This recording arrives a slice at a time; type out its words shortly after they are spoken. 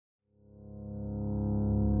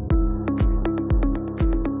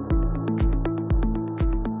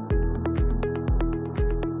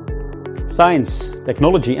Science,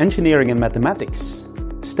 technology, engineering and mathematics.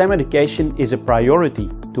 STEM education is a priority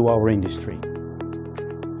to our industry.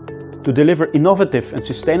 To deliver innovative and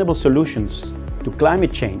sustainable solutions to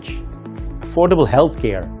climate change, affordable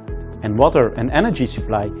healthcare and water and energy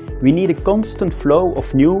supply, we need a constant flow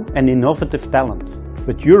of new and innovative talent.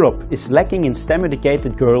 But Europe is lacking in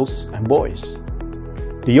STEM-educated girls and boys.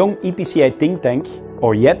 The Young EPCA Think Tank,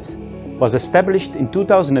 or YETT, was established in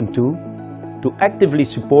 2002 to actively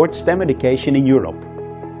support STEM education in Europe.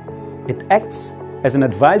 It acts as an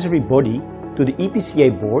advisory body to the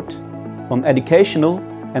EPCA board on educational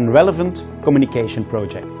and relevant communication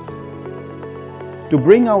projects. To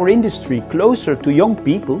bring our industry closer to young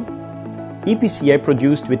people, EPCA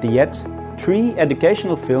produced with the YETT 3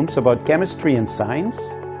 educational films about chemistry and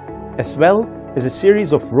science, as well as a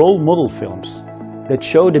series of role model films that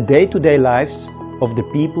show the day-to-day lives of the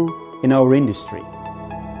people in our industry.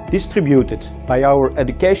 Distributed by our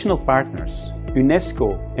educational partners,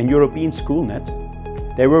 UNESCO and European Schoolnet,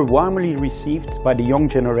 they were warmly received by the young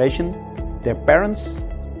generation, their parents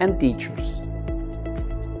and teachers.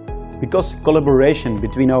 Because collaboration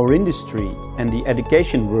between our industry and the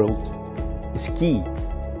education world is key,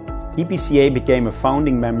 EPCA became a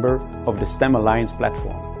founding member of the STEM Alliance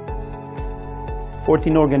platform.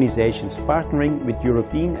 14 organizations partnering with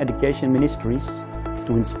European education ministries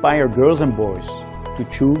to inspire girls and boys to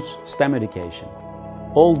choose STEM education.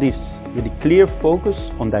 All this with a clear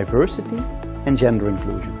focus on diversity and gender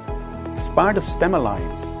inclusion. As part of STEM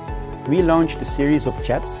Alliance, we launched a series of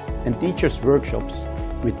chats and teachers' workshops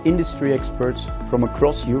with industry experts from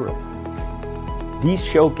across Europe. These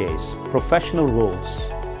showcase professional roles,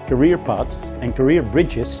 career paths and career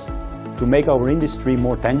bridges to make our industry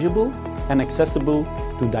more tangible and accessible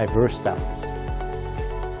to diverse talents.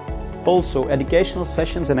 Also, educational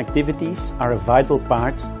sessions and activities are a vital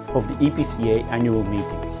part of the EPCA annual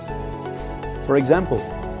meetings. For example,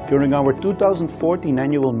 during our 2014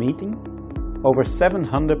 annual meeting, over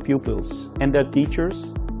 700 pupils and their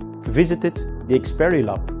teachers visited the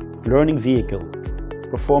ExperiLab learning vehicle,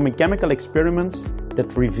 performing chemical experiments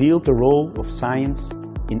that revealed the role of science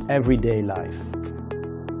in everyday life.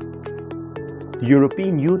 The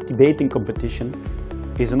European Youth Debating Competition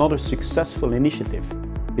is another successful initiative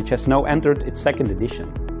which has now entered its 2nd edition.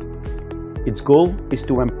 Its goal is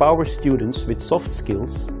to empower students with soft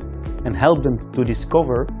skills and help them to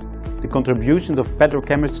discover the contributions of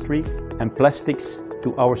petrochemistry and plastics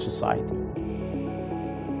to our society.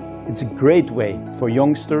 It's a great way for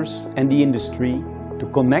youngsters and the industry to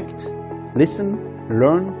connect, listen,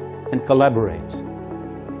 learn and collaborate.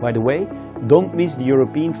 By the way, don't miss the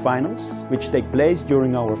European finals, which take place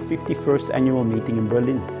during our 51st annual meeting in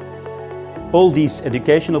Berlin. All these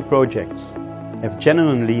educational projects have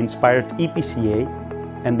genuinely inspired EPCA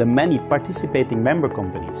and the many participating member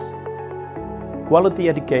companies. Quality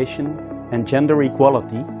education and gender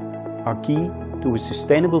equality are key to a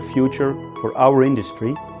sustainable future for our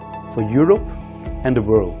industry, for Europe and the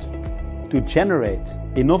world. To generate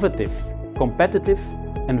innovative, competitive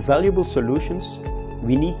and valuable solutions,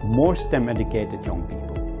 we need more STEM-educated young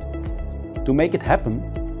people. To make it happen,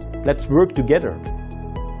 let's work together.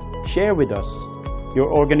 Share with us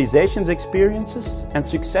your organization's experiences and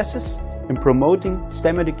successes in promoting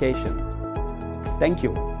STEM education. Thank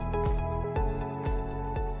you.